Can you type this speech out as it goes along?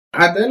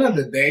At the end of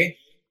the day,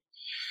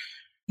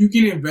 you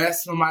can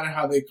invest no matter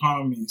how the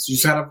economy is. You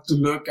just have to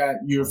look at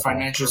your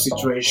financial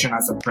situation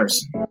as a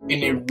person.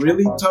 In a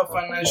really tough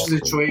financial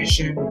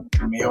situation,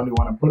 you may only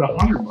want to put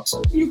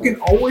 $100. You can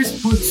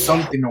always put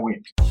something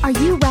away. Are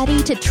you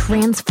ready to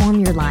transform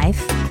your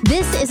life?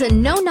 This is a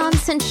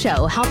no-nonsense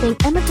show helping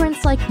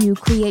immigrants like you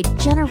create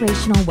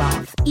generational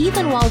wealth,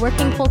 even while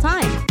working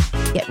full-time.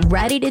 Get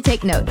ready to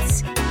take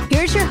notes.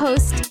 Here's your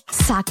host,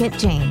 Saket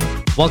Jain.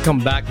 Welcome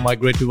back, my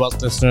Great to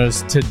Wealth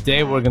listeners.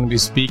 Today, we're going to be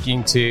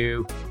speaking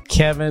to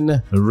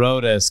Kevin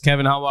Rodas.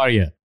 Kevin, how are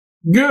you?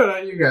 Good. How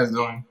are you guys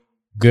doing?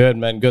 Good,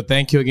 man. Good.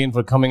 Thank you again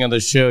for coming on the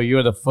show.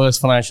 You're the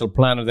first financial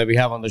planner that we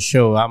have on the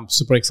show. I'm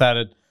super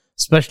excited,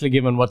 especially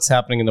given what's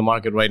happening in the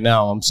market right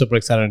now. I'm super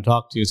excited to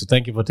talk to you. So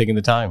thank you for taking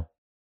the time.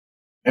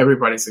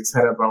 Everybody's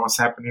excited about what's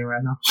happening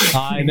right now.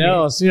 I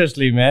know.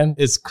 Seriously, man.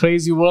 It's a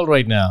crazy world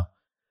right now.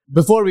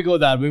 Before we go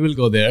there, we will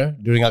go there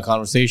during our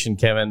conversation,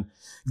 Kevin.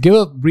 Give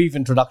a brief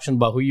introduction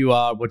about who you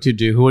are, what you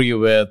do, who are you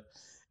with,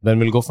 then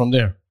we'll go from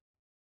there.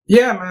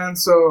 Yeah, man.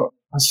 So,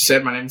 as you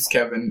said, my name is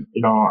Kevin.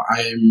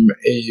 I'm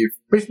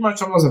pretty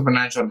much almost a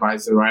financial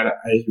advisor, right?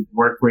 I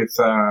work with,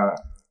 a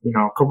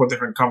couple of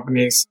different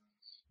companies.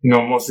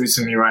 Most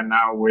recently right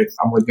now I'm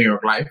with New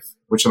York Life,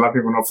 which a lot of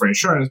people know for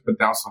insurance, but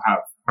they also have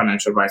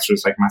financial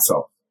advisors like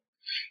myself.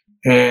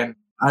 And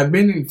I've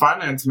been in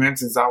finance, man,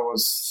 since I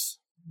was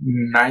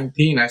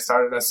 19. I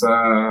started as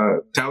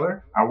a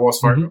teller at Wells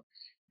Fargo. Mm-hmm.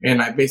 And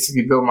I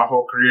basically built my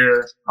whole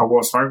career at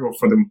Wells Fargo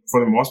for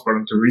the most part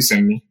until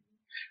recently.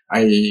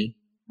 I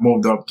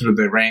moved up through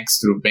the ranks,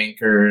 through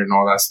banker and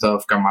all that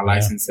stuff, got my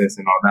licenses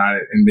and all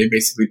that. And they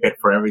basically paid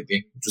for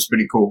everything, which was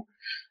pretty cool.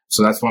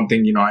 So that's one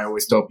thing, I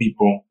always tell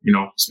people,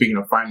 speaking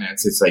of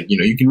finance, it's like,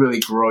 you can really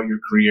grow your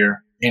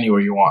career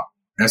anywhere you want,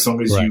 as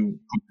long as you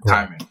put the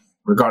time in,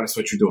 regardless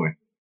of what you're doing.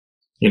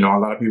 A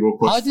lot of people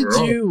push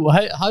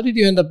How did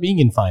you end up being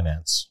in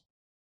finance?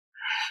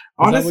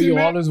 Honestly, is that what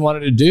you always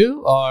wanted to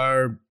do,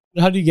 or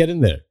how do you get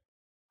in there?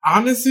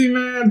 Honestly,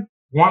 man,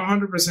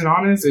 100%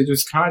 honest, it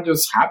just kind of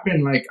just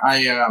happened. Like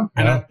and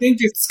I think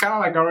it's kind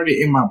of like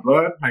already in my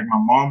blood. Like my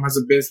mom has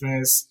a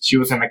business; she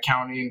was in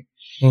accounting.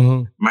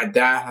 Mm-hmm. My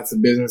dad has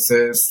some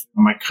businesses.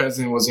 My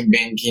cousin was in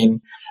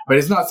banking, but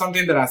it's not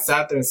something that I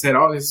sat there and said,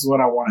 "Oh, this is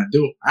what I want to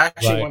do." I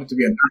actually wanted to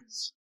be a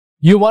nurse.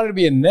 You wanted to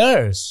be a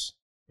nurse?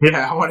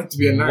 Yeah, I wanted to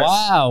be a nurse.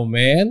 Wow,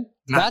 man,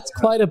 that's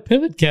quite a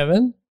pivot,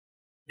 Kevin.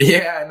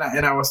 Yeah,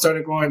 and I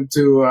started going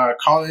to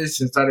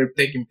college and started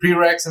taking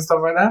prereqs and stuff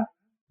like that.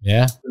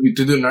 Yeah.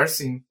 To do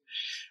nursing.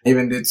 I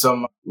even did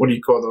some, what do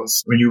you call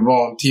those? When you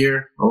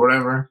volunteer or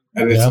whatever.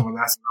 I did some of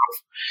that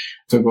stuff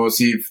to go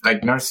see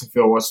if nursing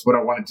field was what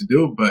I wanted to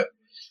do. But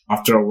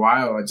after a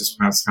while, I was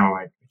kind of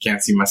like, I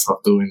can't see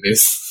myself doing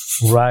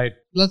this. Right.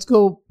 Let's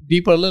go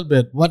deeper a little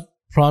bit. What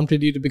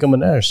prompted you to become a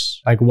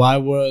nurse? Like, why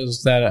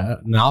was that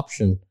an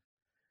option?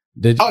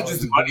 Did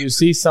you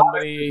see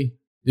somebody...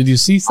 Did you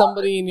see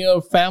somebody in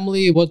your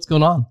family? What's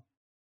going on?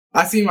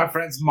 I see my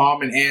friend's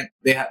mom and aunt.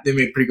 They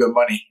made pretty good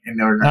money and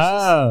they were nurses.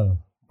 Oh,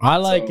 I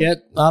like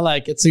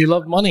it. So you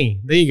love money.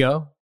 There you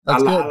go.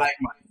 That's good. I like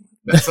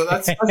money. So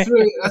that's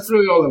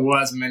really all it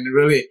was, man.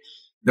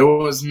 There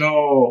was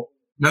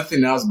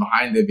nothing else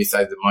behind it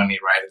besides the money,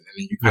 right? And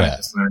then you kind of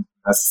just learn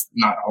that's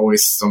not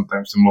always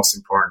sometimes the most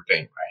important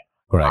thing,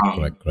 right?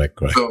 Correct.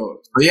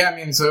 So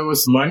it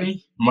was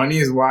money. Money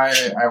is why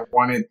I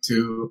wanted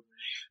to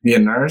be a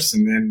nurse,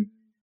 and then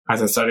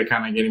as I started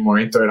kind of getting more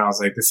into it, I was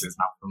like, this is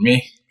not for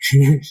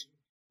me.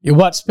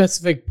 What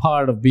specific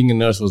part of being a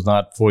nurse was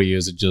not for you?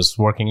 Is it just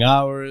working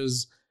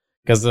hours?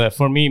 Because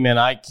for me, man,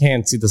 I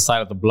can't see the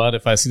side of the blood.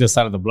 If I see the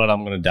side of the blood,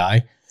 I'm going to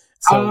die.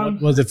 So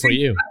what was it for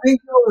you? I think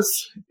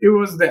it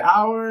was the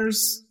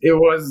hours. It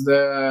was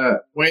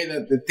the way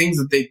that the things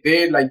that they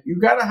did. Like, you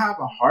got to have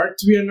a heart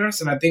to be a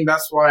nurse. And I think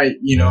that's why,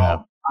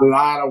 a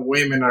lot of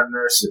women are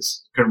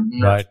nurses.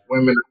 Women are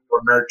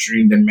more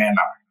nurturing than men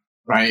are.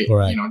 Right?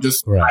 Correct.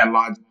 Just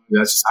biologically,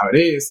 that's just how it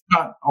is.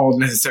 Not all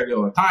necessarily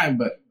all the time,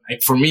 but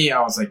like for me,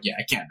 I was like, yeah,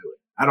 I can't do it.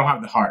 I don't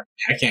have the heart.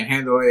 I can't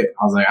handle it.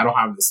 I was like, I don't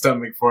have the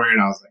stomach for it.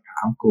 I was like,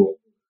 I'm cool.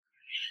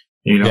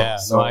 Yeah,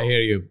 so I hear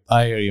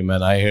you,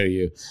 man. I hear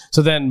you.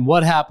 So then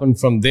what happened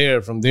from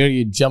there? From there,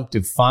 you jumped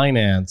to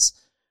finance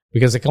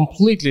because a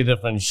completely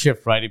different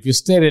shift, right? If you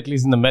stayed at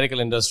least in the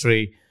medical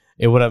industry,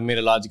 it would have made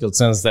a logical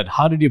sense that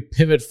how did you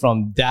pivot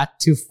from that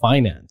to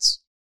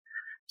finance?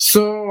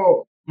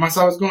 So once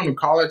I was going to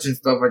college and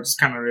stuff, I just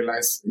kind of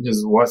realized it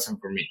just wasn't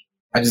for me.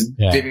 I just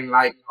didn't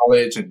like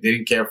college. I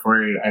didn't care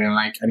for it. I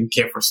didn't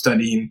care for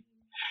studying.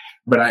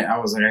 But I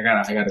was like, I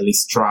gotta at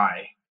least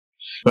try.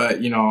 But,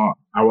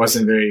 I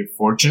wasn't very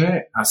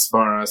fortunate as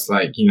far as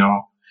I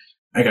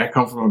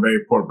come from a very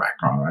poor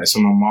background, right? So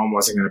my mom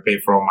wasn't going to pay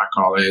for all my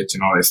college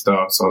and all this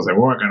stuff. So I was like,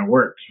 well, I got to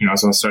work,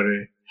 so I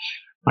started.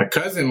 My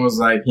cousin was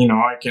like,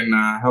 I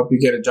can help you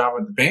get a job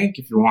at the bank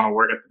if you want to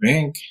work at the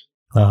bank.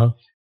 Uh-huh.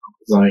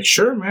 I was like,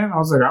 sure, man. I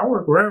was like, I'll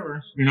work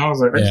wherever. I was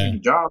like, I just need a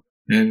job.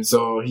 And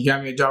so he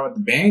got me a job at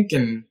the bank,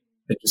 and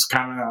it just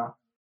kind of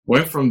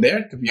went from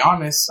there, to be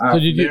honest. So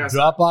did you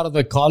drop out of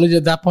the college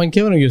at that point,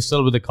 Kevin, or you're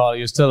still with the college?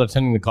 You're still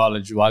attending the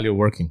college while you're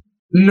working?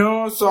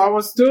 No, so I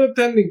was still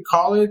attending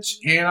college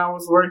and I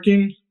was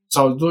working.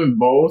 So I was doing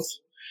both.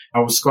 I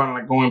was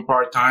going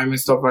part-time and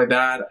stuff like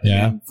that.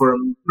 Yeah. And for a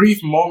brief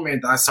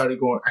moment, I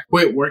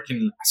quit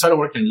working. I started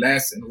working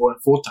less and going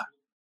full-time.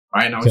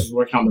 Right. And I was just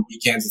working on the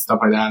weekends and stuff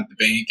like that at the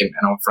bank and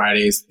on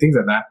Fridays, things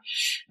like that.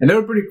 And they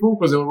were pretty cool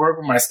because they would work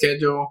with my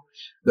schedule.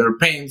 They were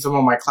paying some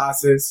of my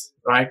classes,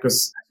 right?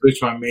 Because I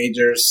switched my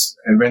majors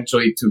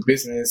eventually to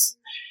business.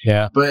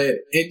 Yeah. But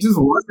it just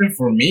wasn't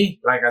for me.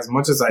 Like, as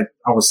much as I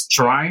was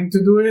trying to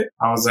do it,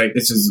 I was like,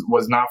 this just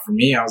was not for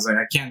me. I was like,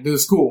 I can't do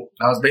school.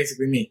 That was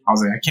basically me. I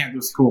was like, I can't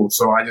do school.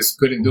 So I just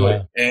couldn't do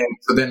it. And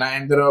so then I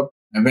ended up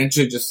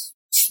eventually just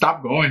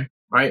stopped going,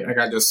 right? Like,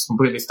 I just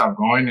completely stopped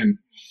going. And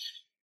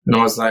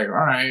I was like, all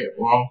right,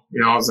 well,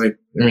 I was like,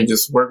 let me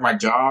just work my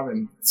job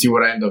and see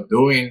what I end up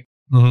doing.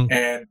 Mm-hmm.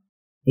 And,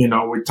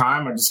 with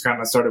time, I just kind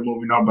of started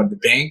moving up at the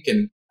bank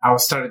and I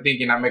started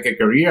thinking I'd make a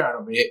career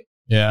out of it.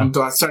 Yeah.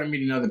 Until I started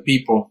meeting other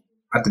people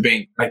at the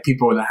bank, like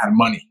people that had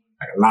money,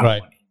 like a lot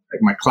of money,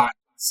 like my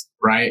clients,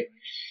 right?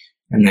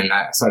 And then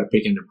I started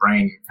picking their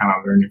brain and kind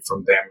of learning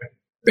from them. And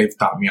they've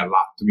taught me a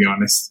lot, to be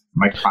honest.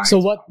 My clients. So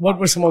what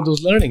were some of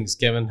those learnings,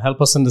 Kevin?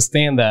 Help us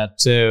understand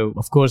that.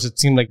 Of course, it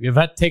seemed like you've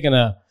taken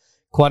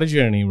quite a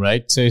journey,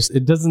 right? So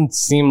it doesn't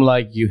seem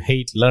like you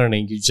hate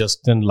learning. You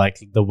just didn't like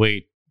the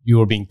way you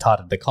were being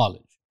taught at the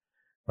college,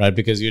 right?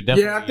 Because you're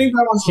definitely I think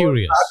that was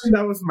curious.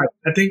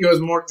 I think it was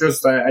more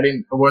just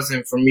it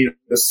wasn't for me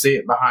to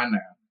sit behind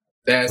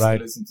the desk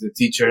and listen to the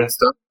teacher and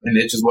stuff. And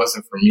it just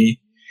wasn't for me.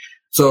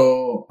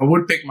 So I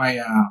would pick my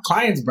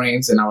clients'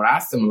 brains and I would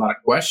ask them a lot of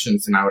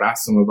questions and I would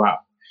ask them about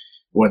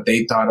what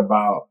they thought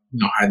about,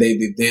 how they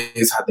did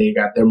this, how they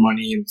got their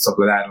money and stuff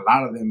like that. And a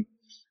lot of them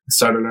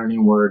started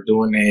learning were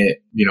doing it,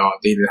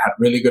 they had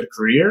really good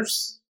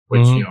careers,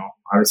 which,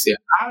 obviously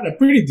I had a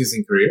pretty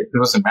decent career. It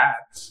wasn't bad.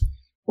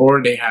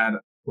 Or they had,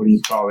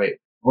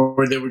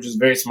 or they were just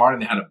very smart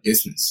and they had a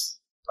business,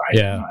 right?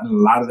 Yeah. And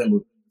a lot of them were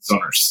business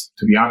owners.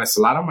 To be honest,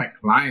 a lot of my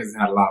clients that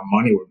had a lot of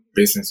money were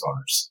business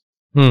owners.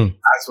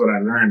 That's what I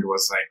learned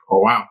was like, oh,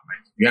 wow,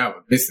 like you have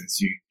a business.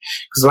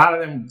 Because a lot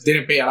of them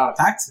didn't pay a lot of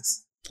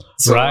taxes.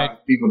 So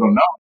people don't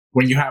know.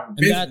 When you have a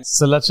business.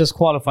 So let's just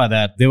qualify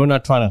that. They were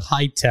not trying to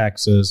hide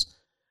taxes.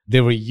 They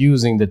were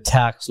using the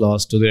tax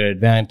laws to their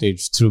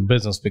advantage through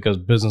business because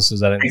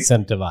businesses are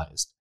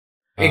incentivized.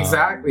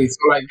 Exactly. So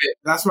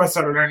that's why I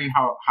started learning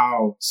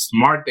how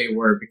smart they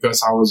were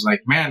because I was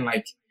like, man,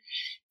 like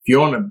if you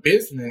own a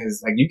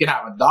business, like you could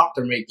have a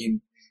doctor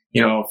making,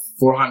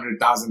 $400,000,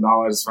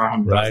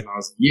 $500,000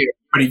 a year.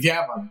 But if you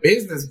have a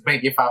business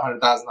making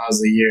 $500,000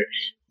 a year,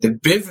 the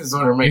business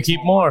owner makes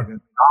more.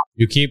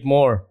 You keep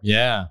more.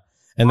 Yeah.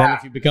 And then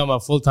if you become a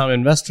full-time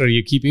investor,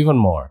 you keep even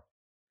more.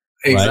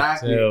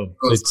 Exactly. Right?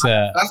 So it's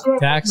that's where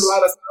tax. I learned a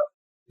lot of stuff.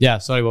 Yeah.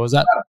 Sorry, what was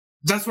that?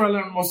 That's where I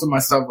learned most of my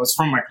stuff was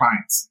from my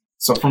clients.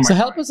 So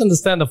help us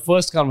understand the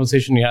first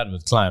conversation you had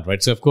with client,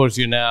 right? So of course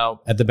you're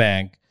now at the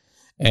bank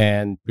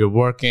and you're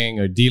working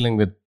or dealing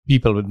with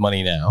people with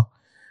money now.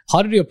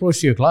 How did you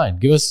approach your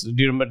client? Do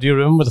you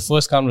remember the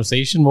first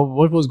conversation?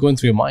 What was going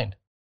through your mind?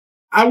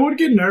 I would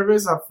get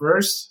nervous at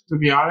first, to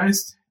be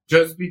honest,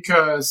 just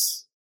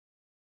because,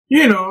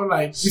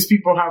 these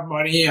people have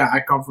money. I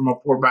come from a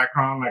poor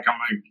background. Like, I'm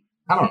like,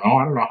 I don't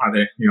know how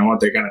they, what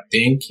they're going to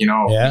think,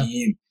 of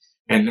me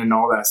and then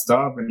all that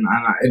stuff.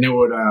 And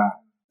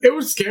it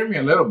would scare me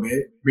a little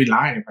bit, be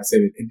lying if I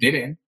said it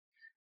didn't.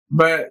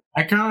 But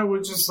I kind of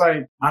was just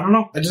like, I don't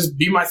know, I just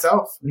be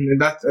myself.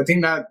 And I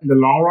think that in the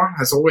long run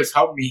has always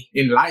helped me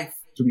in life,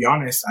 to be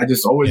honest. I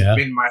just always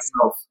been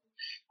myself.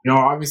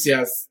 Obviously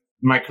as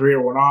my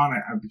career went on,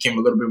 I became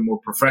a little bit more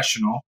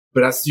professional.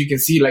 But as you can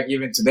see, like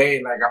even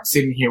today, like I'm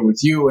sitting here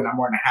with you and I'm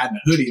wearing a hat and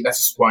a hoodie. That's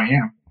just who I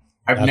am.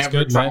 I've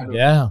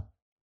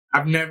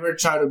never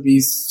tried to be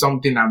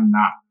something I'm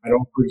not. I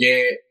don't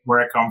forget where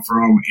I come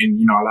from.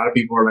 And, a lot of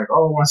people are like,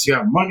 oh, once you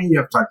have money, you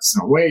have to act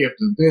some way, you have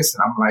to do this.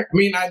 And I'm like, I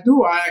mean, I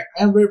do. I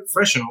am very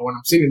professional. When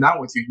I'm sitting down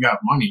with you, you have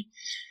money.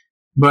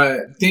 But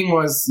the thing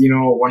was,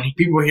 when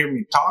people hear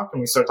me talk and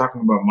we start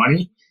talking about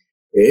money,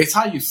 it's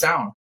how you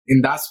sound.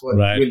 And that's what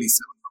really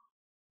sounds.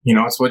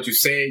 It's what you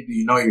say. Do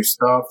you know your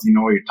stuff? Do you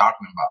know what you're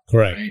talking about?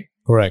 Correct. Right?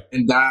 Correct.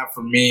 And that,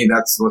 for me,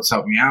 that's what's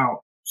helped me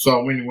out.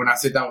 So when I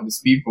sit down with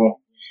these people,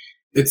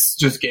 it's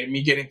just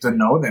getting to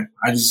know them.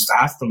 I just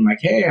ask them like,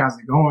 hey, how's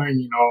it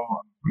going?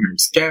 My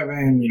name's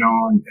Kevin,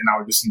 and I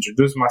would just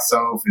introduce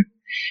myself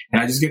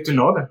and I just get to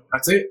know them.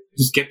 That's it.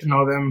 Just get to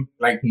know them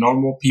like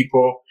normal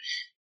people.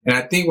 And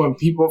I think when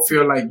people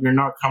feel like you're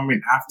not coming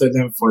after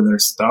them for their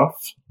stuff,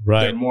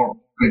 they're more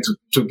open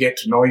to get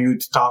to know you,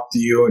 to talk to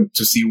you and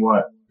to see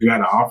what you got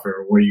to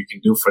offer, what you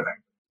can do for them.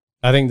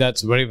 I think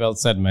that's very well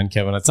said, man,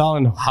 Kevin. It's all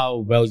in how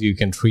well you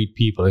can treat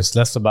people. It's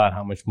less about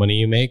how much money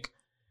you make.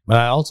 But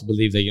I also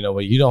believe that, you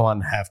don't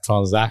want to have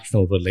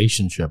transactional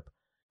relationship.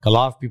 A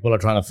lot of people are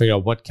trying to figure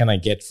out, what can I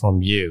get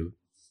from you?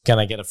 Can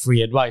I get a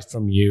free advice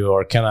from you?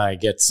 Or can I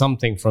get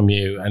something from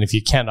you? And if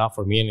you can't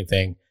offer me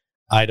anything,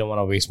 I don't want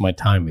to waste my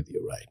time with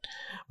you, right?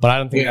 But I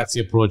don't think that's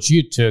the approach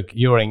you took.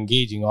 You're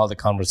engaging all the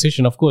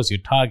conversation. Of course, you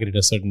targeted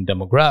a certain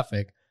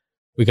demographic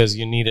because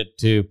you needed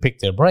to pick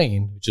their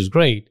brain, which is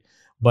great.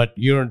 But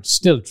you're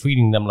still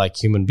treating them like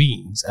human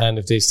beings. And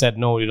if they said,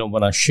 no, you don't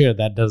want to share,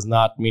 that does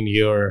not mean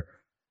you're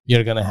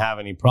going to have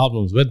any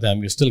problems with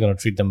them. You're still going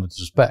to treat them with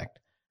respect.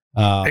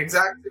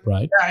 Exactly.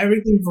 Right. Yeah,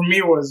 everything for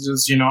me was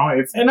just,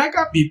 and I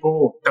got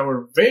people that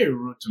were very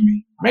rude to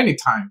me many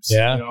times.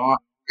 Yeah. I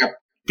got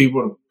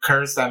people to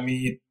curse at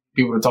me,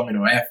 people that told me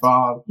to F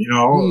up,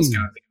 all those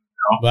kind of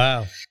things.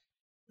 Wow.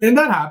 And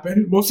that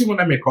happened mostly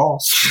when I make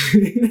calls.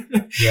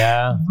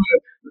 Yeah.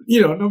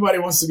 But, nobody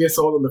wants to get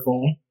sold on the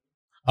phone.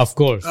 Of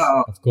course.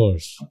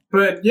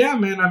 But yeah,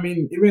 man, I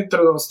mean, even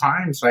through those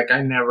times, like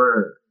I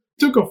never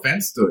took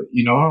offense to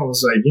it. I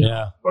was like,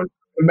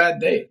 a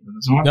bad day.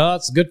 No,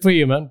 that's good for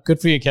you, man.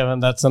 Good for you, Kevin.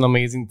 That's an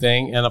amazing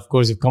thing. And of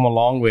course, you've come a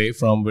long way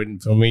from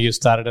where you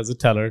started as a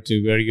teller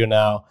to where you're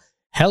now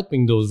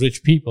helping those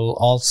rich people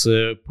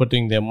also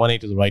putting their money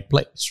to the right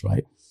place,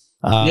 right?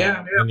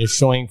 And you're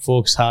showing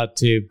folks how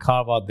to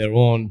carve out their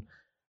own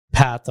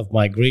path of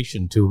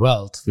migration to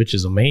wealth, which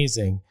is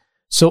amazing.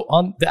 So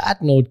on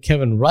that note,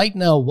 Kevin, right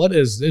now,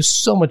 there's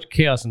so much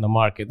chaos in the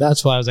market.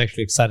 That's why I was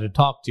actually excited to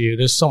talk to you.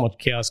 There's so much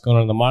chaos going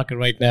on in the market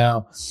right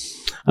now.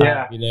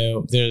 Yeah.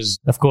 There's,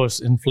 of course,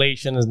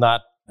 inflation is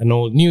not an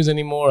old news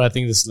anymore. I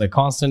think this is a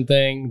constant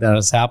thing that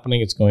is happening.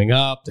 It's going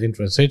up. The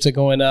interest rates are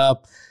going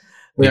up.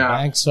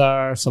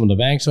 Some of the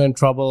banks are in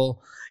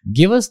trouble.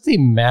 Give us the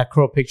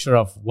macro picture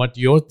of what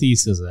your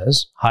thesis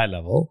is, high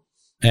level.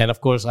 And of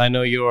course, I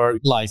know you're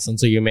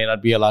licensed, so you may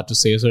not be allowed to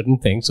say certain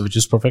things, which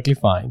is perfectly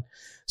fine.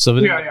 So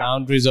within the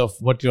boundaries of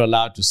what you're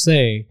allowed to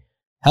say,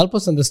 help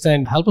us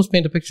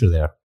paint a picture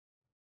there.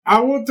 I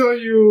will tell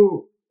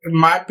you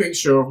my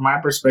picture of my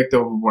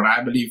perspective of what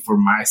I believe for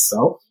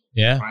myself.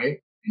 Yeah. Right?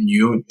 And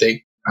you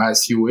take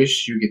as you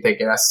wish. You can take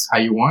it as how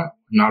you want.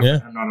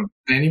 I'm not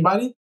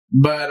anybody.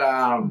 But,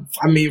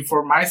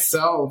 for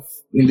myself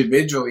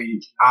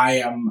individually, I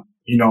am,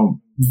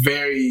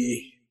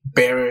 very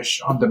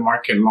bearish on the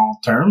market long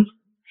term.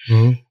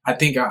 Mm-hmm. I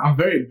think I'm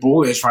very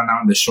bullish right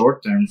now in the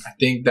short term. I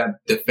think that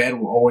the Fed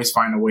will always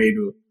find a way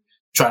to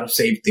try to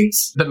save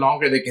things the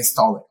longer they can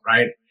stall it,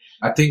 right?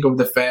 I think of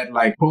the Fed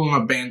like pulling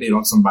a Band-Aid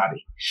on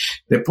somebody.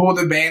 They pull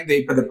the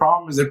Band-Aid, but the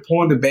problem is they're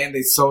pulling the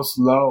Band-Aid so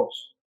slow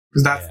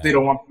because they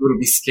don't want people to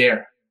be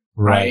scared,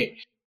 right?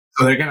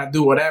 So they're going to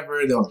do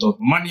whatever. They'll throw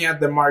money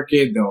at the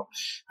market.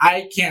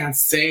 I can't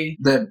say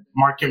that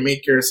market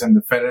makers and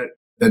the Fed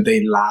that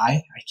they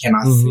lie. I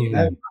cannot say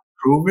that,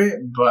 prove it,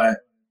 but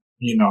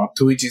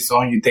to each his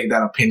own, you take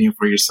that opinion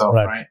for yourself,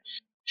 right?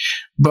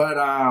 But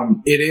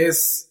it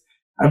is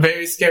a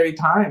very scary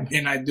time.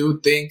 And I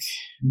do think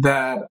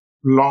that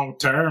long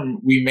term,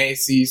 we may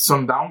see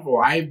some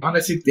downfall. I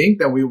honestly think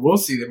that we will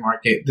see the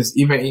market,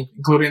 even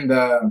including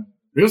the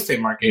real estate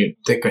market,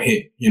 take a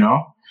hit,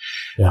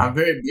 Yeah. I'm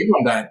very big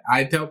on that.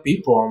 I tell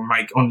people, I'm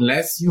like,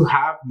 unless you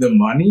have the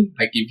money,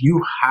 like if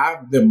you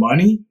have the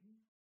money,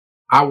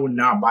 I would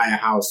not buy a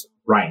house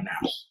right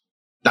now.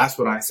 That's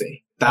what I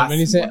say. When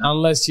you say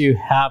unless you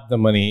have the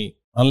money,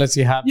 unless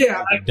you have the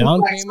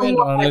down payment,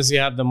 or unless you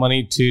have the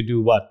money to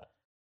do what?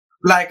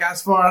 Like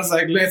as far as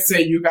let's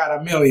say you got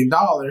 $1 million,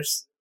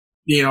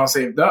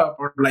 saved up,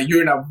 or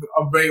you're in a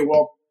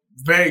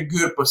very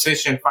good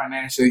position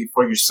financially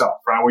for yourself,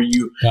 right? Where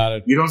you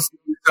don't see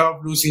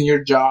yourself losing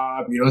your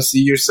job, you don't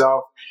see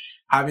yourself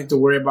having to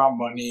worry about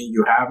money,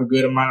 you have a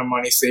good amount of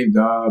money saved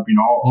up,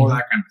 all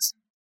that kind of stuff.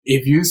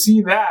 If you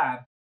see that,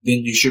 then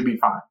you should be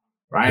fine,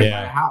 right?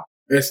 Yeah. Buy a house.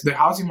 The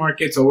housing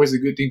market's always a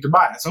good thing to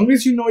buy. As long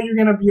as you know you're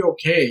going to be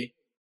okay,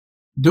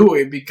 do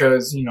it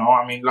because,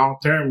 long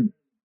term,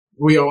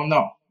 we all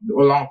know.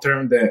 Long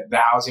term, the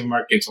housing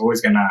market's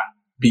always going to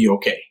be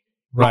okay.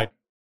 Right.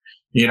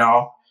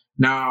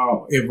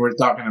 Now, if we're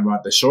talking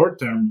about the short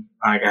term,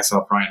 like I said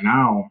right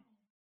now,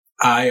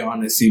 I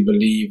honestly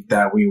believe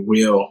that we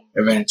will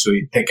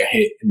eventually take a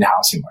hit in the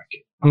housing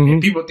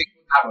market. People think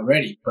we have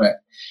already, but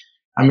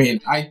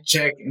I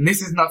check, and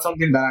this is not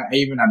something that I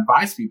even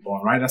advise people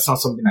on, right? That's not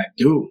something I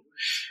do.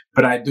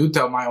 But I do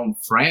tell my own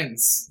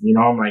friends,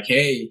 I'm like,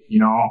 hey,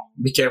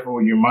 be careful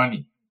with your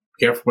money.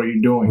 Be careful what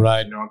you're doing.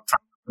 Right. Try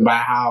to buy a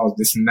house,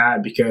 this and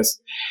that, because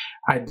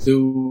I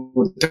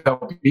do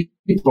tell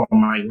people,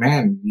 I'm like,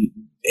 man,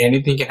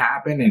 anything can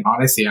happen. And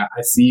honestly, I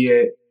see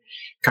it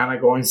kind of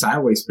going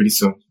sideways pretty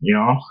soon,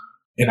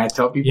 And I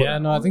tell people. Yeah,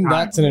 no, I think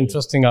that's an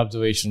interesting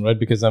observation, right?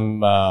 Because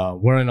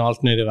we're in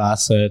alternative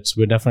assets.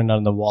 We're definitely not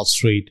in the Wall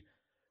Street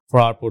for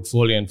our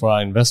portfolio and for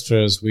our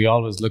investors. We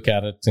always look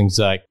at it, things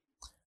like,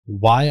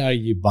 why are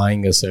you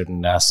buying a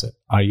certain asset?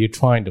 Are you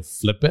trying to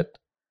flip it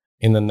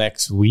in the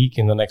next week,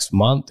 in the next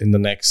month, in the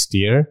next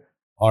year?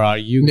 Or are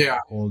you going to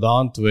hold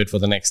on to it for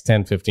the next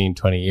 10, 15,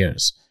 20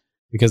 years?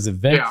 Because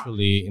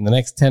eventually, in the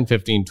next 10,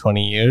 15,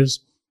 20 years,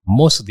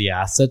 most of the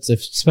assets,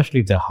 especially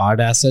if they're hard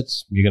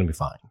assets, you're going to be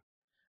fine.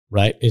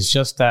 Right? It's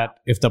just that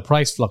if the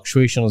price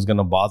fluctuation is going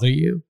to bother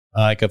you,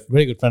 like a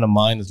very good friend of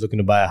mine is looking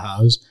to buy a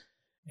house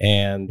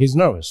and he's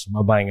nervous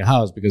about buying a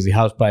house because the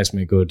house price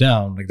may go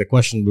down. Like the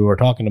question we were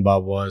talking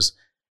about was,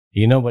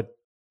 but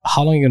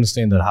how long are you going to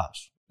stay in that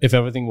house? If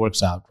everything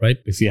works out, right?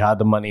 If you have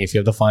the money, if you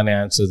have the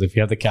finances, if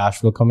you have the cash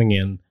flow coming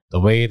in the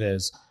way it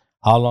is,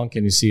 how long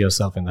can you see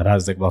yourself in that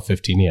house? Like about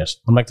 15 years.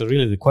 I'm like,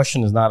 the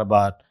question is not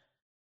about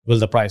will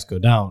the price go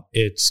down?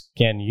 It's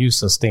can you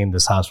sustain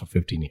this house for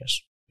 15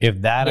 years?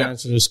 If that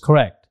answer is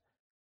correct,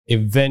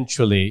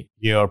 eventually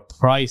your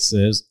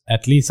prices,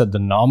 at least at the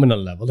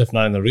nominal level, if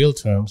not in the real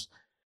terms,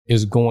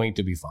 is going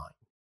to be fine.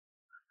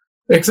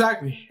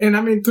 Exactly. And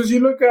I mean, because you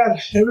look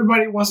at,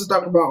 everybody wants to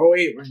talk about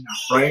 '08 right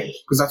now, right?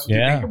 Because that's what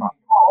you think about.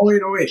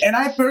 08. And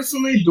I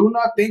personally do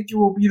not think it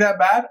will be that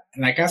bad.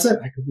 And like I said,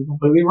 I could be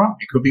completely wrong.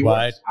 It could be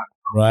worse.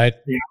 Right.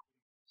 Yeah.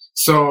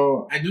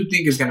 So I do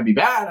think it's going to be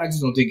bad. I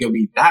just don't think it'll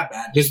be that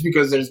bad just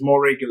because there's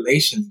more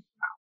regulations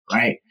now,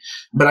 right?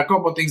 But a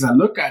couple of things I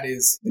look at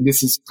is,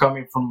 this is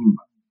coming from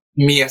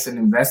me as an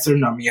investor,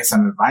 not me as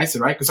an advisor,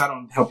 right? Because I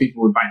don't help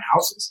people with buying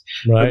houses.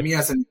 Right. But me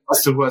as an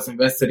investor who has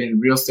invested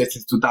in real estate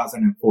since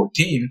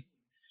 2014,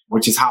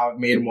 which is how I've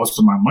made most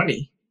of my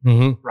money,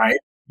 right?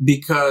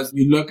 Because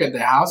you look at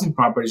the housing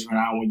properties right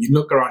now, when you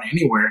look around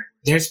anywhere,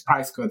 there's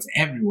price cuts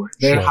everywhere.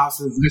 There's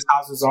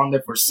houses on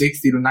there for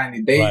 60 to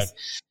 90 days. Right.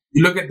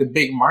 You look at the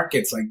big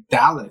markets like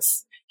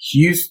Dallas,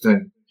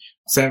 Houston,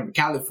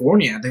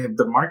 California.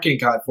 The market in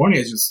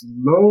California is just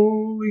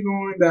slowly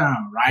going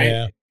down, right?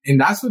 Yeah. And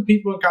that's what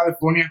people in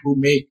California who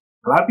make,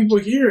 a lot of people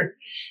here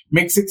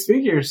make 6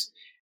 figures.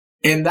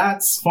 And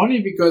that's funny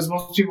because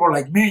most people are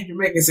like, man, you're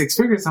making 6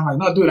 figures. I'm like,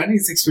 no, dude, I need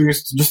 6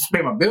 figures just to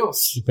pay my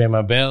bills. To pay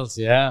my bills,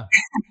 yeah.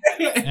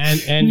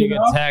 and you get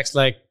taxed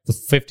like the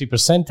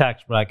 50%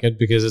 tax bracket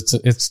because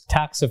it's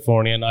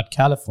Taxifornia, not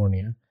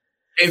California.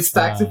 It's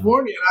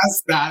Taxifornia.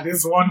 That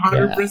is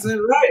 100%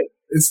 right.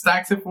 It's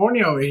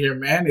Taxifornia over here,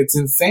 man. It's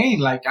insane.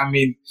 Like, I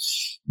mean,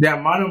 the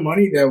amount of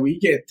money that we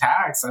get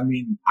taxed. I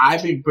mean,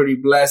 I've been pretty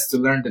blessed to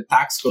learn the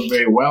tax code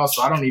very well,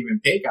 so I don't even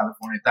pay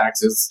California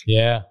taxes.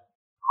 Yeah.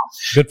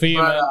 Good for you,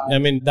 man. I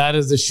mean, that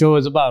is the show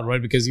is about,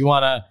 right? Because you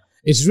want to,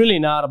 it's really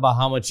not about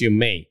how much you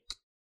make.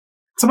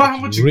 It's about how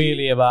much you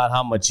really keep. About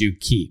how much you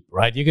keep,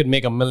 right? You could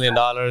make $1 million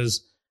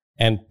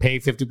and pay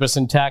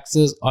 50%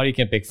 taxes, or you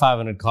can pick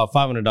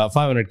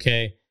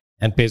 $500K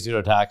and pay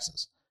 0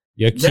 taxes.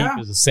 Your keep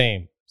is the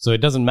same. So it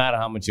doesn't matter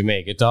how much you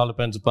make. It all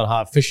depends upon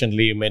how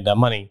efficiently you made that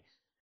money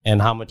and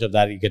how much of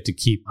that you get to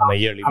keep on a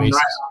yearly basis. I'm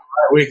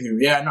right with you.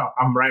 Yeah, no,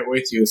 I'm right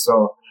with you.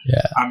 So,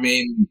 I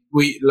mean,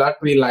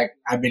 luckily, like,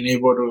 I've been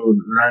able to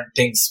learn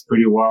things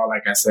pretty well,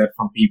 like I said,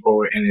 from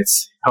people, and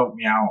it's helped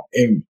me out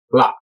a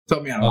lot.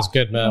 That's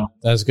good, man.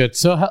 That's good.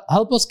 So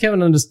help us,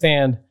 Kevin,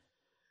 understand,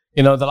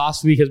 the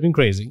last week has been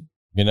crazy,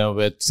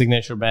 with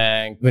Signature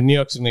Bank, with New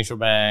York Signature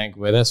Bank,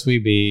 with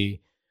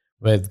SVB,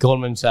 with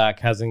Goldman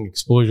Sachs having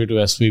exposure to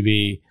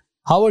SVB.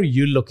 How are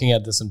you looking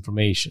at this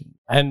information?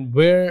 And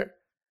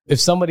if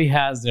somebody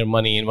has their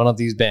money in one of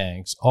these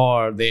banks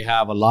or they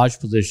have a large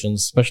position,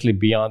 especially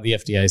beyond the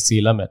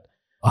FDIC limit,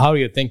 how are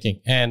you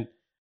thinking? And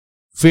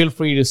feel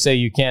free to say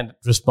you can't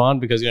respond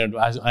because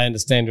I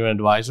understand you're an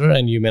advisor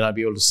and you may not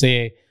be able to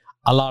say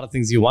a lot of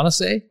things you want to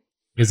say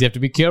because you have to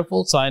be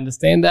careful. So I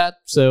understand that.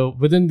 So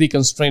within the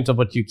constraints of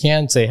what you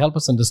can say, help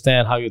us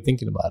understand how you're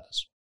thinking about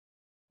this.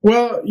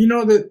 Well,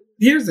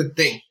 here's the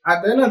thing.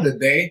 At the end of the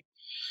day,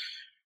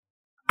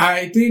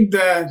 I think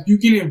that you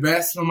can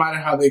invest no matter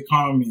how the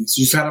economy is.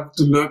 You just have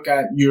to look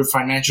at your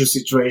financial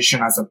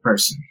situation as a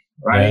person,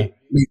 right? Yeah.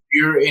 If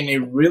you're in a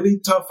really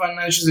tough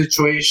financial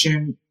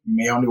situation, you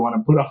may only want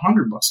to put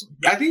 $100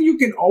 away. I think you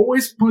can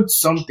always put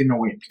something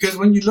away because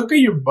when you look at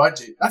your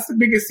budget, that's the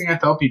biggest thing I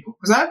tell people.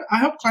 Because I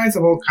help clients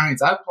of all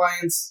kinds. I have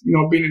clients,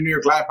 being in New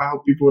York Life, I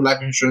help people with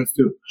life insurance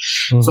too.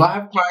 Mm-hmm. So I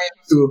have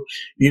clients who,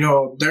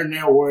 their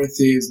net worth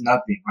is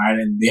nothing, right?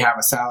 And they have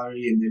a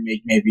salary and they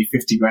make maybe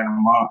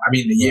 $50,000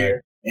 a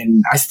year.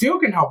 And I still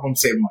can help them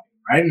save money,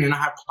 right? And then I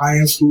have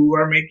clients who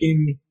are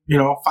making,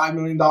 $5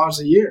 million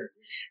a year.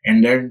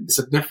 And it's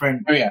a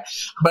different area.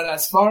 But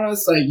as far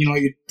as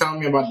you tell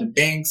me about the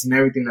banks and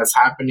everything that's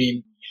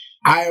happening,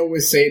 I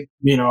always say,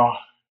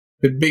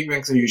 the big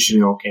banks are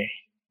usually okay.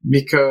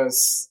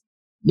 Because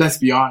let's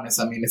be honest,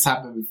 it's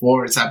happened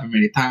before, it's happened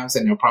many times,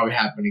 and it'll probably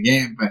happen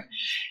again. But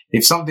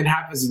if something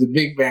happens to the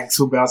big banks,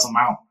 who bails them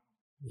out?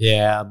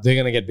 Yeah, they're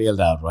going to get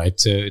bailed out, right?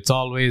 So it's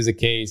always the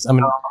case.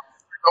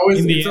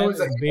 In the end,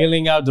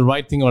 bailing out the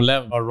right thing or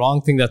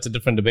wrong thing, that's a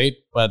different debate,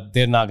 but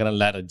they're not going to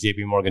let a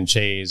JP Morgan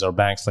Chase or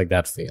banks like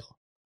that fail.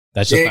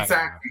 That's just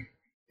exactly.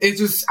 It's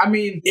just,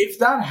 if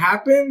that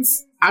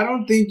happens, I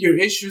don't think your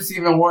issue is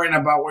even worrying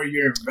about where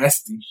you're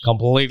investing.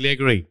 Completely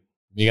agree.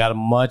 You got a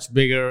much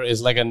bigger, it's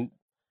like a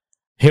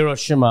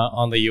Hiroshima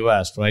on the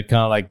U.S., right?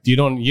 Kind of like you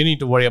need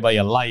to worry about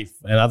your life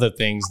and other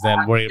things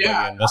than worry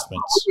about your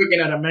investments. Looking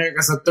at America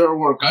as a third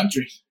world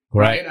country,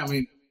 right?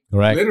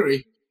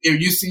 Literally,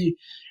 if you see.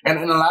 And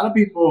a lot of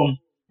people,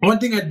 one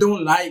thing I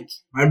don't like,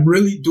 I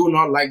really do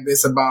not like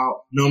this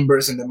about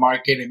numbers in the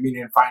market and being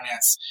in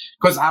finance,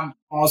 because I'm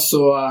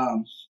also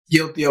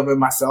guilty of it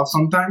myself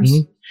sometimes.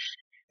 Mm-hmm.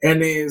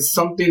 And it's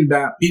something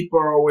that people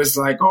are always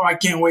like, oh, I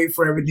can't wait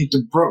for everything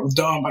to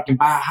dump. I can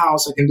buy a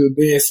house. I can do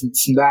this and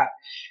that.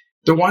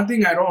 The one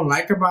thing I don't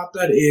like about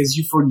that is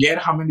you forget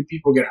how many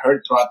people get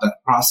hurt throughout that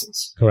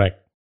process. Correct.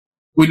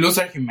 We lose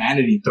our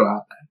humanity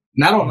throughout that.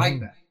 And I don't like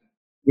that.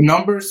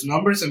 Numbers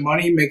and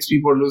money makes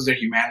people lose their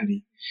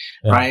humanity,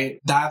 right?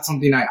 That's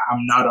something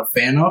I'm not a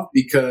fan of,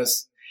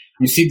 because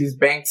you see this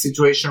bank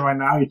situation right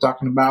now you're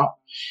talking about,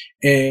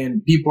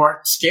 and people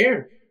are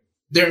scared.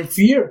 They're in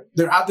fear.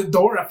 They're at the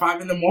door at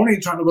 5 a.m.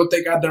 trying to go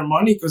take out their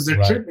money because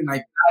they're tripping.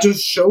 Like, that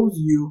just shows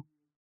you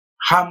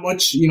how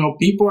much,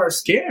 people are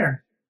scared.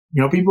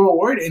 People are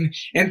worried.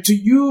 And to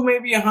you,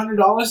 maybe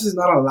 $100 is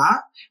not a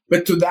lot,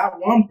 but to that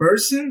one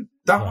person,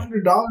 that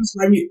 $100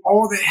 might be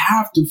all they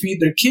have to feed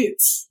their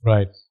kids.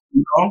 Right.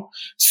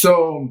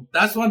 So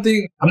that's one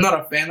thing I'm not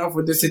a fan of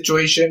with this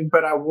situation,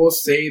 but I will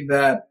say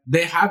that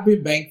there have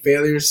been bank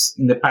failures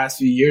in the past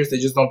few years. They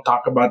just don't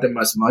talk about them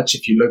as much.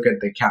 If you look at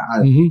the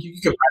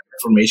you can find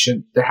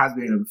information. There has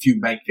been a few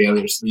bank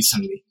failures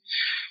recently.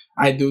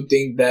 I do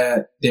think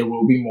that there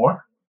will be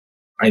more.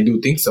 I do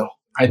think so.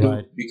 I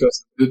do,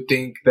 because I do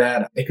think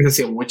that, I couldn't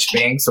say which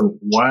banks or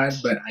what,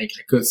 but I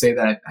could say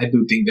that I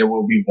do think there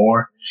will be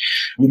more.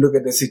 You look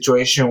at the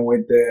situation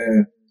with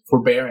the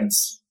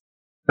forbearance.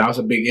 That was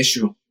a big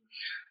issue.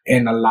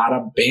 And a lot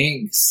of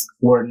banks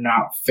were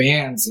not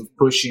fans of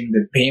pushing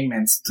the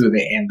payments to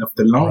the end of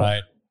the loan.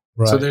 Right.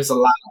 So there's a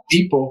lot of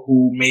people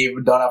who may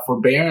have done a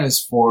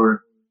forbearance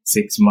for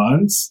 6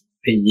 months,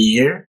 a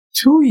year,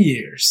 2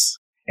 years.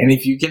 And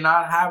if you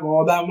cannot have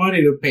all that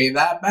money to pay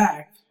that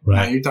back,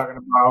 now you're talking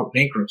about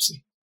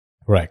bankruptcy.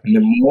 Correct. And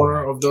the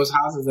more of those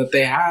houses that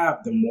they have,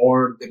 the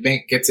more the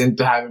bank gets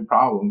into having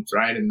problems,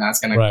 right? And that's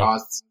going to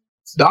cause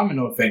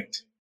domino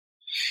effect.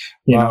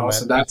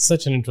 So that's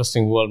such an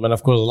interesting world, man.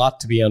 Of course, a lot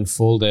to be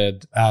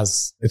unfolded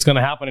as it's going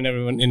to happen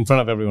in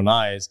front of everyone's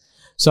eyes.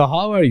 So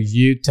how are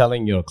you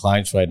telling your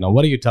clients right now?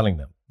 What are you telling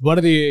them? What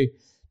are the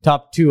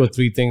top 2 or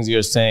 3 things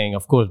you're saying?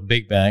 Of course,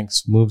 big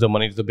banks, move the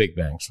money to the big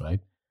banks, right?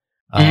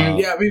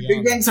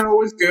 Big banks are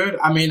always good.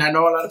 I mean, I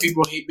know a lot of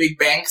people hate big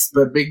banks,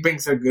 but big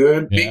banks are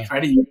good. Big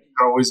credit unions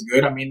are always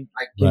good. I mean,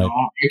 you know,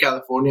 in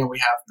California, we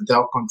have the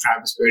Delco and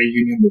Travis Credit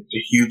Union, the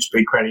huge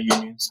big credit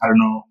unions. I don't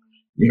know,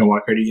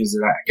 what credit unions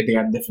they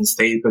got in different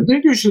states, but they're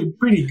usually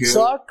pretty good.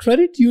 So are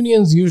credit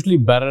unions usually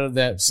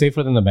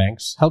safer than the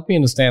banks? Help me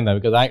understand that,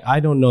 because I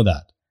don't know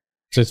that.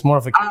 So it's more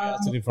of a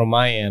curiosity from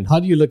my end. How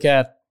do you look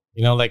at,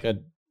 like a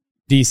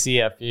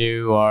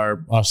DCFU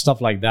or stuff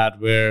like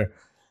that, where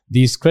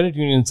these credit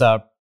unions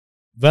are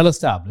well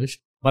established,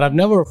 but I've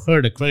never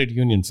heard a credit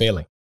union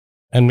failing.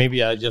 And maybe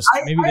they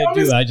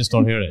do. I just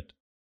don't hear it.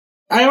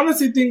 I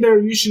honestly think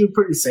they're usually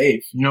pretty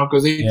safe,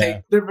 because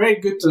they're very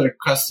good to their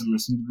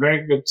customers and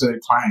very good to their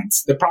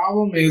clients. The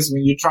problem is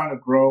when you're trying to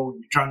grow, when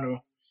you're trying to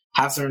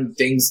have certain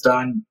things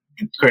done,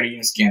 credit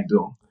unions can't do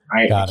them,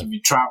 right? If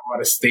you travel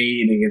out of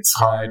state, it gets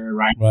harder,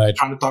 right?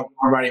 Trying to talk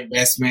more about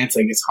investments,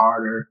 it gets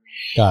harder.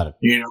 Got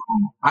it.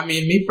 I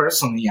mean, me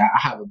personally, I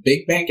have a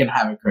big bank and I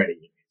have a credit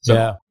union.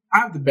 So I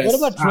have the best.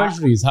 What about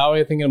treasuries? How are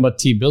you thinking about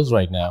T-bills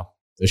right now?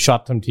 The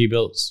short-term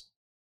T-bills.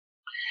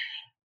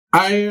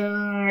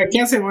 I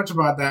can't say much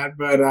about that,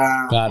 but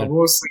I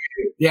will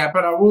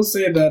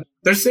say that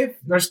they're safe.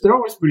 They're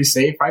always pretty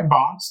safe, right?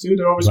 Bonds too,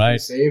 they're always pretty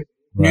safe.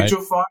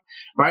 Mutual fund,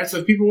 right? So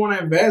if people want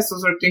to invest,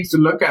 those are things to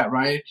look at,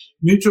 right?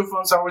 Mutual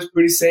funds are always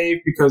pretty safe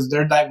because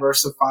they're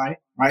diversified,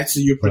 right? So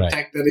you're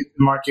protected if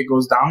the market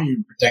goes down, you're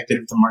protected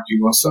if the market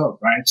goes up,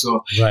 right?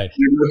 So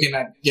you're looking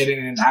at getting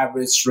an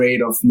average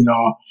rate of,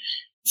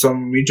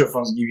 some mutual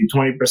funds give you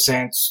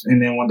 20%,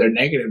 and then when they're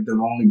negative,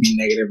 they'll only be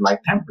negative like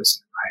 10%,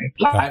 right?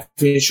 Life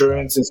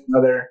insurance is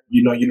another,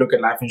 you look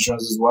at life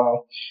insurance as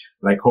well,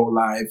 like whole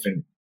life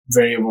and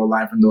variable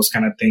life and those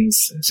kind of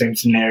things. Same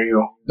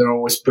scenario. They're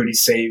always pretty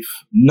safe.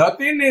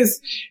 Nothing is,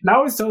 and I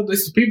always tell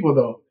this to people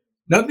though,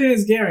 nothing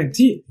is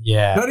guaranteed.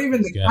 Yeah. Not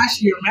even the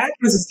cash in your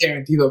mattress is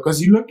guaranteed though, because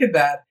you look at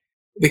that,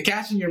 the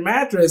cash in your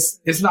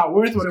mattress is not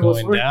worth what it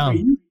was worth 3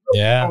 years ago.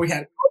 Yeah. We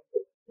had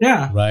COVID.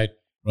 Yeah. Right.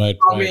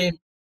 I mean,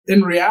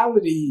 in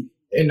reality,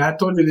 and I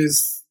told you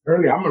this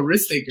earlier, I'm a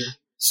risk taker.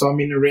 So, I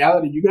mean, in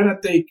reality, you don't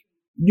have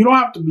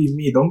to be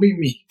me. Don't be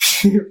me.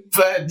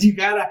 But you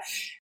gotta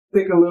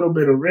take a little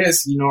bit of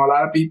risk. A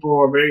lot of people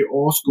are very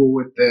old school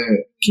with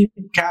the keep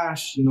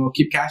cash,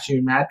 keep cash in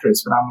your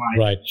mattress. But I'm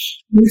like,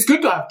 it's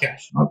good to have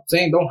cash. I'm not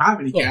saying don't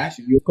have any cash.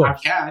 If you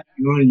have cash,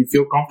 and you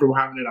feel comfortable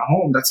having it at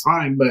home, that's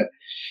fine. But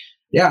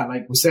yeah,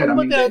 like we said,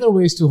 but there are other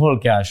ways to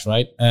hold cash,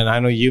 right? And I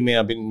know you may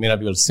not be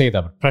able to say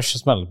that, but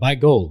precious metal, buy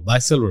gold, buy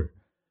silver.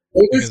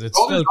 Because it's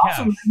still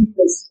cash.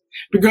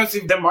 Because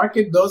if the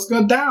market does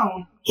go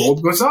down,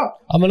 gold goes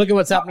up. I'm going to look at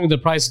what's happening with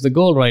the price of the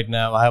gold right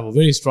now. I have a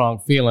very strong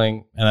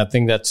feeling, and I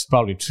think that's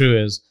probably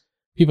true, is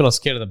people are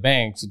scared of the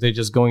banks. So they're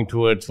just going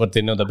towards what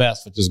they know the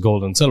best, which is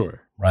gold and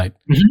silver, right?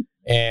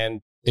 Mm-hmm.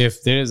 And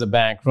if there is a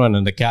bank run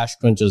and the cash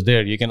crunch is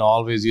there, you can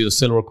always use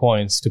silver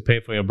coins to pay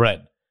for your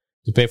bread,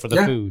 to pay for the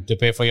food, to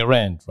pay for your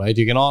rent, right?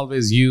 You can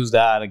always use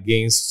that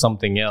against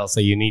something else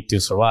that you need to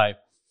survive.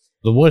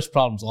 The worst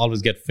problems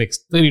always get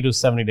fixed. 30 to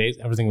 70 days,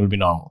 everything will be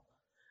normal.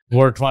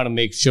 We're trying to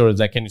make sure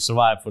that can you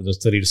survive for those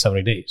 30 to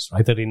 70 days,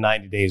 right? 30 to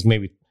 90 days,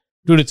 maybe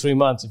 2 to 3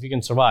 months. If you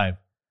can survive,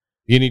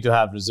 You need to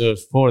have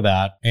reserves for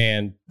that.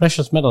 And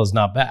precious metal is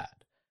not bad.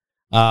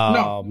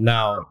 No.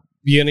 Now,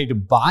 you need to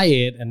buy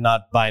it and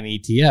not buy an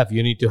ETF.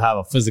 You need to have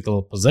a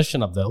physical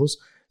possession of those.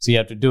 So you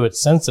have to do it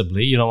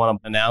sensibly. You don't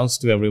want to announce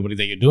to everybody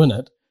that you're doing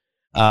it.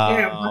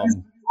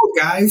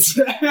 Guys.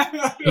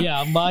 Yeah,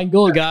 I'm buying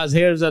gold, guys.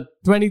 Here's a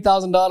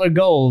 $20,000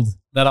 gold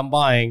that I'm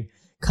buying.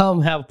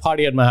 Come have a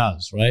party at my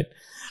house, right?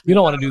 You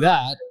don't want to do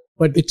that,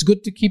 but it's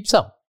good to keep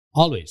some,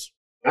 always.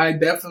 I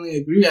definitely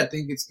agree. I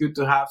think it's good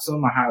to have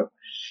some.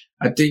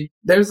 I think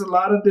there's a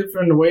lot of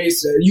different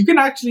ways. You can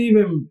actually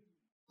even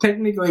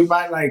technically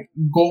buy like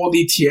gold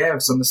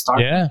ETFs on the stock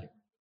market.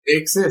 They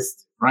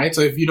exist, right?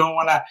 So if you don't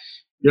want to,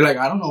 you're like,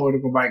 I don't know where to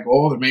go buy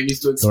gold, or maybe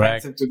it's too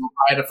expensive to go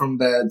buy it from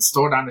the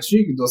store down the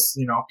street, those,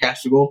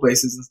 cash to go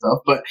places and stuff.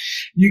 But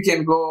you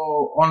can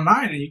go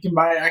online and you can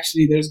buy,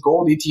 actually, there's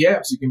gold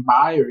ETFs you can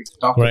buy, or you can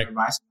talk to your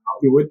advisor to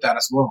help you with that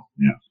as well.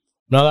 Yeah.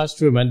 No, that's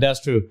true, man.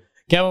 That's true.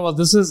 Kevin, well,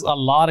 this is a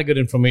lot of good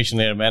information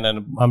here, man.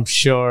 And I'm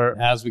sure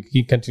as we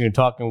continue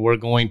talking, we're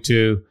going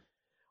to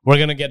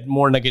get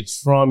more nuggets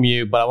from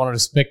you, but I want to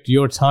respect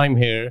your time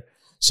here.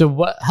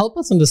 So help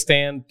us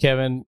understand,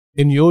 Kevin,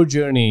 in your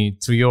journey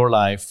through your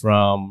life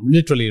from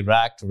literally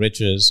rag to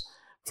riches,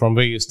 from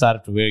where you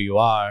started to where you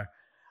are,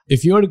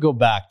 if you were to go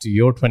back to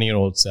your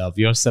 20-year-old self,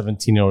 your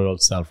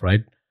 17-year-old self, right?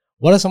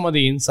 What are some of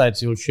the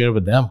insights you'll share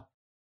with them?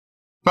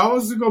 If I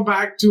was to go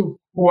back to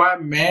who I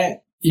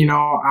met,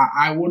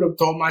 I would have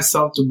told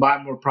myself to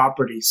buy more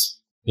properties.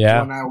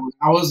 Yeah. When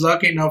I was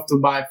lucky enough to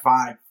buy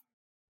 5.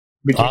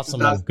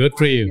 Awesome, man. Good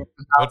for you.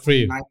 Good for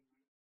you.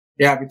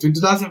 Yeah, between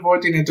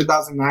 2014 and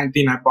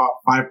 2019, I bought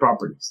 5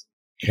 properties.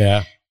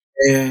 Yeah.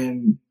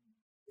 And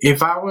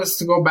if I was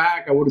to go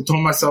back, I would have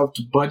told myself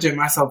to budget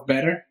myself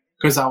better,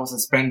 because I was a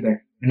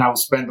spender and I would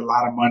spend a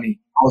lot of money.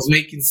 I was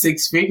making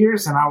 6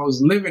 figures and I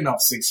was living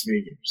off 6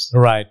 figures.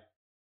 Right.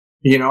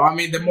 The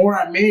more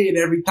I made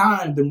every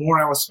time, the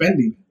more I was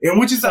spending.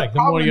 And which is like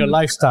the more your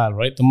lifestyle,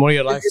 right? The more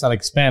your lifestyle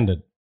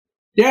expanded.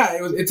 Yeah,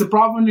 it's a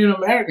problem in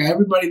America.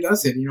 Everybody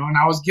does it, and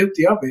I was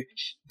guilty of it.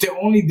 The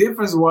only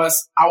difference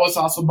was I was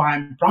also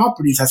buying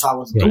properties as I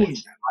was doing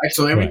that, right?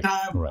 So every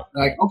time,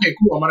 okay,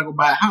 cool, I'm going to go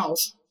buy a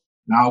house.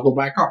 Now I'll go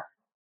buy a car.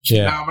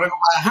 Yeah. Now I'm going to go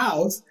buy a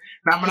house.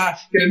 Now I'm going to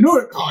get a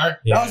newer car.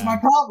 Yeah. That was my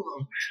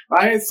problem,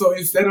 right? So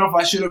instead of,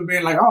 I should have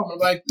been like, I'm going to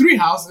buy 3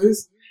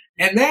 houses,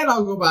 and then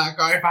I'll go buy a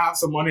car if I have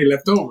some money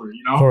left over,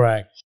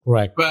 Correct.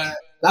 But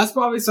that's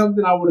probably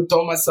something I would have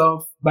told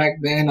myself back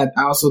then. I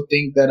also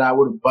think that I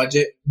would have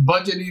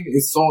Budgeting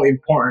is so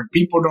important.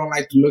 People don't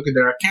like to look at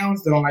their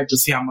accounts. They don't like to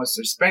see how much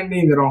they're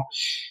spending.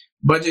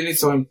 Budgeting is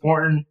so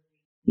important.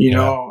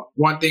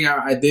 One thing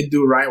I did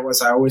do right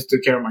was I always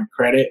took care of my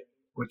credit,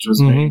 which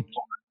was very important.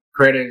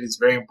 Credit is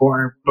very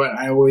important. But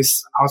I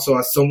always also,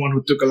 as someone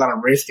who took a lot of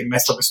risk and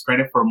messed up his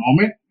credit for a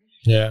moment,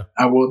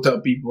 I will tell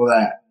people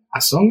that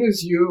as long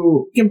as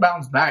you can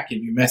bounce back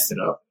if you messed it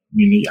up.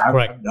 I've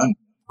done it.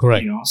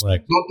 Correct. So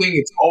don't think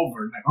it's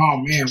over. Like, oh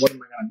man, what am I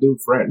gonna do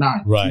for it now?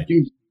 Right.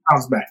 You can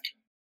bounce back.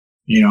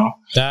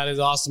 That is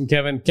awesome,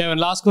 Kevin. Kevin,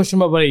 last question,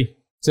 my buddy.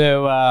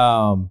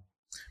 So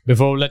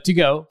before we let you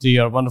go to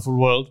your wonderful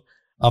world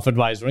of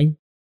advisory,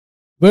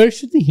 where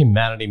should the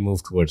humanity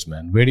move towards,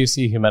 man? Where do you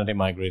see humanity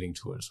migrating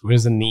towards?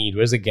 Where's the need?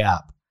 Where's the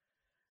gap? Have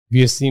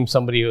you seen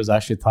somebody who's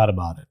actually thought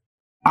about it?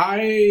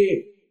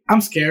 I'm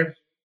scared,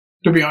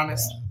 to be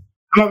honest.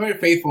 I'm a very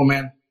faithful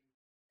man.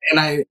 And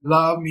I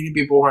love meeting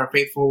people who are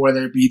faithful,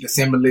 whether it be the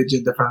same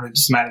religion, different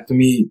religions matter to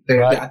me.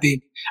 I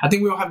think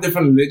we all have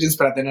different religions,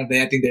 but at the end of the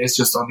day, I think there is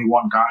just only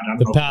one God.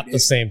 The path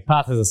is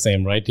the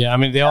same, right? Yeah,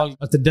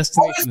 but the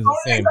destination is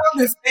the same.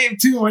 The same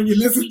too when you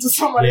listen to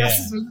somebody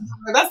else's religion.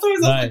 That's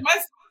always like my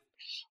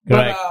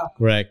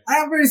Correct. I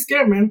am very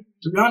scared, man,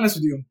 to be honest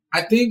with you.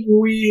 I think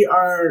we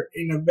are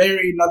in a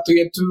very, not to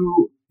get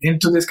too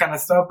into this kind of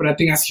stuff, but I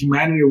think as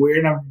humanity, we're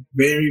in a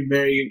very,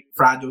 very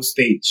fragile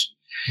stage.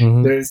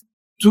 Mm-hmm. There's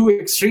 2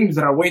 extremes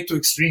that are way too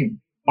extreme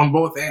on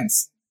both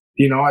ends.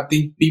 I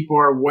think people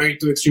are way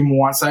too extreme on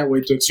one side, way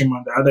too extreme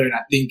on the other. And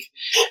I think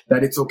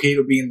that it's okay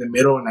to be in the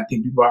middle. And I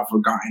think people have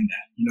forgotten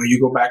that.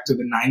 You go back to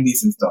the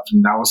 90s and stuff,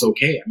 and that was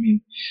okay.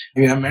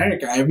 In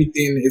America,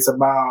 everything is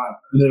about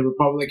the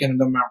Republican and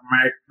the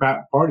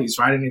Democratic parties,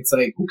 right? And it's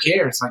like, who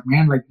cares? Like,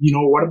 man,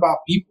 what about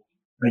people?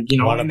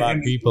 What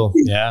about people?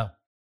 Yeah.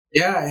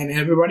 Yeah, and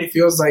everybody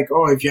feels like,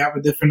 if you have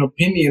a different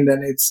opinion,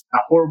 then it's a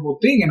horrible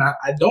thing. And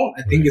I don't.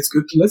 I think it's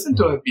good to listen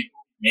to other people.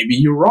 Maybe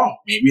you're wrong.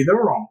 Maybe they're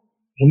wrong.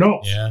 Who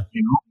knows? Yeah.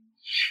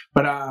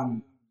 But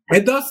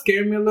it does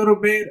scare me a little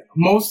bit,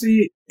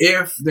 mostly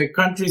if the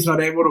country's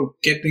not able to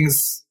get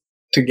things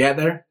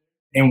together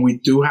and we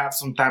do have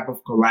some type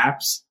of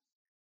collapse,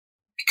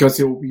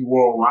 because it will be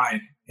worldwide.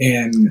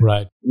 And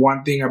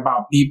one thing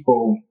about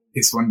people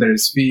is when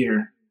there's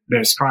fear,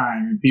 there's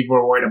crime, and people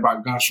are worried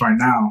about guns right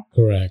now.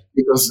 Correct.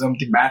 Because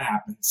something bad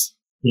happens.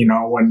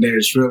 When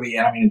there's really,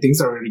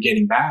 things are already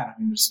getting bad.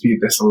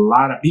 There's a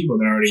lot of people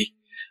that are already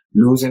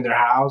losing their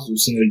house,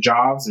 losing their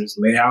jobs. There's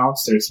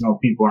layoffs. There's no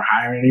people are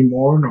hiring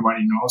anymore.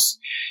 Nobody knows.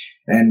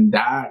 And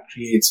that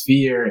creates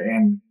fear.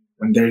 And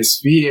when there's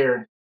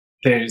fear,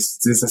 there's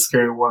a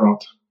scary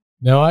world.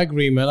 No, I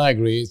agree, man. I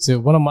agree. So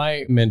one of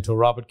my mentor,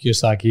 Robert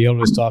Kiyosaki, he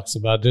always talks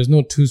about there's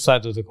no two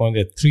sides of the coin.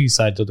 There are three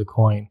sides of the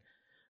coin.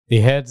 The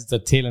heads, the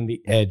tail, and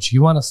the edge.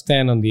 You want to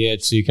stand on the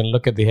edge so you can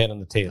look at the head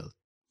and the tail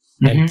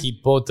and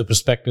keep both the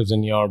perspectives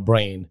in your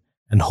brain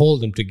and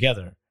hold them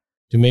together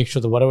to make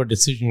sure that whatever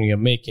decision you're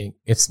making,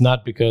 it's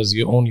not because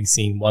you're only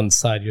seeing one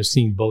side, you're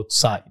seeing both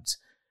sides.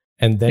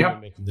 And then you're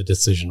making the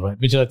decision, right?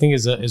 Which I think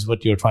is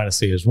what you're trying to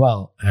say as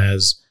well,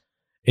 as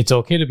it's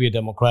okay to be a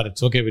Democrat,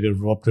 it's okay to be a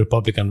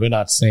Republican. We're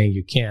not saying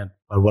you can't,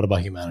 but what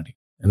about humanity?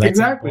 And that's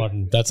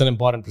important. That's an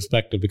important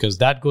perspective because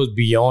that goes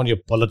beyond your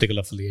political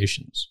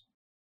affiliations.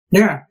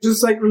 Yeah,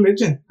 just like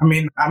religion. I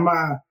mean, I'm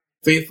a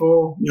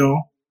faithful,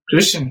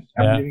 Christian.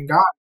 I believe in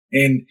God.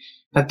 And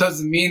that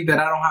doesn't mean that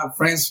I don't have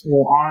friends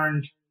who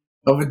aren't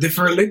of a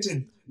different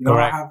religion.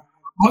 I have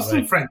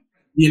Muslim friends,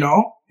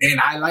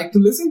 and I like to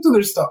listen to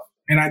their stuff.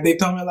 And they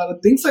tell me a lot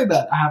of things like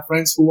that. I have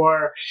friends who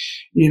are,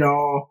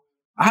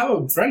 I have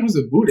a friend who's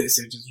a Buddhist,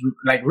 which is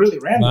like really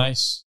random.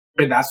 Nice.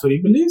 But that's what he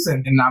believes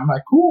in. And I'm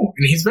like, cool.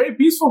 And he's a very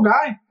peaceful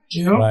guy,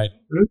 Right.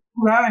 Really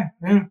cool guy.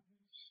 Yeah.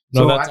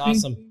 No, so that's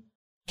awesome.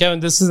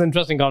 Kevin, this is an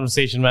interesting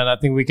conversation, man. I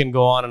think we can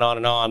go on and on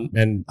and on.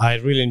 And I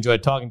really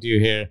enjoyed talking to you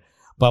here.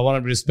 But I want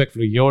to be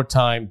respectful of your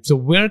time. So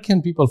where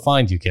can people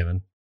find you,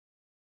 Kevin?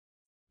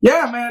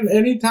 Yeah, man.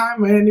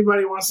 Anytime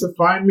anybody wants to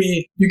find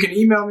me, you can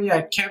email me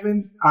at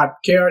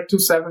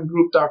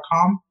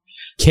kevin@kr27group.com.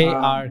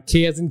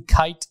 K as in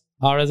kite,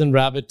 R as in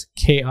rabbit,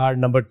 KR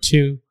number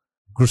 2,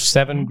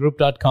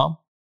 7group.com.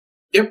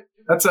 Yep.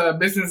 That's a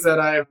business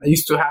that I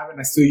used to have and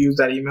I still use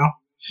that email.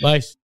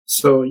 Nice.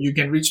 So you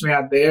can reach me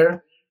out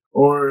there.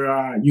 Or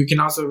you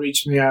can also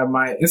reach me at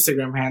my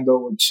Instagram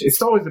handle, which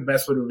it's always the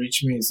best way to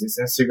reach me is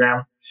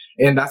Instagram.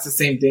 And that's the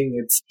same thing.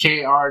 It's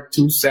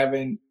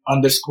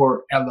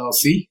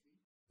KR27_LLC.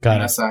 Got it.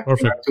 That's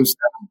Perfect.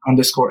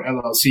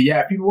 KR27_LLC. Yeah,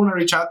 if people want to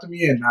reach out to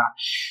me and,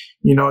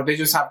 they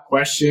just have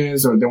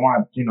questions or they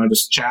want to,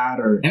 just chat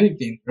or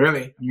anything,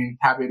 really. I mean,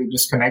 happy to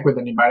just connect with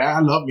anybody. I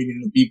love meeting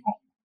new people.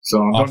 So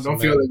awesome,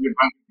 don't feel like you're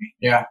bugging me.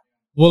 Yeah.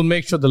 We'll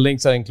make sure the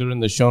links are included in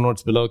the show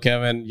notes below,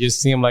 Kevin. You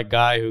seem like a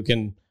guy who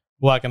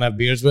I can have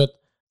beers with.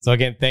 So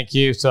again, thank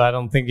you. So I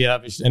don't think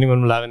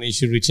anyone will have an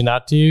issue reaching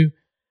out to you.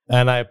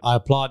 And I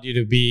applaud you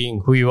to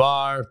being who you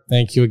are.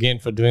 Thank you again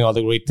for doing all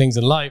the great things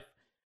in life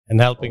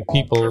and helping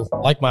people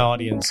like my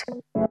audience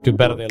to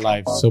better their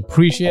lives. So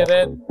appreciate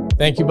it.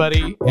 Thank you,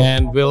 buddy.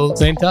 And we'll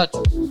stay in touch.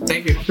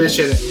 Thank you.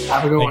 Appreciate it.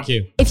 Have a good one. Thank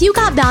you. If you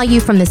got value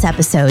from this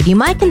episode, you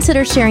might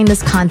consider sharing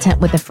this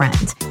content with a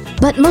friend.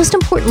 But most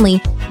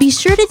importantly, be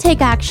sure to take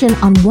action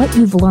on what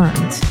you've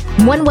learned.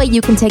 One way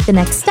you can take the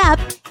next step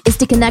is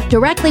to connect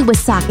directly with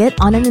Socket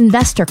on an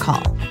investor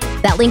call.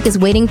 That link is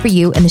waiting for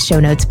you in the show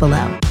notes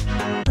below.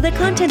 The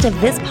content of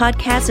this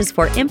podcast is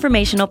for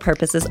informational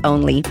purposes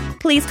only.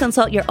 Please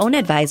consult your own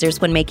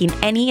advisors when making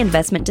any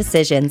investment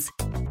decisions.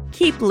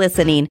 Keep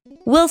listening.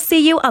 We'll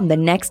see you on the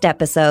next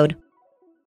episode.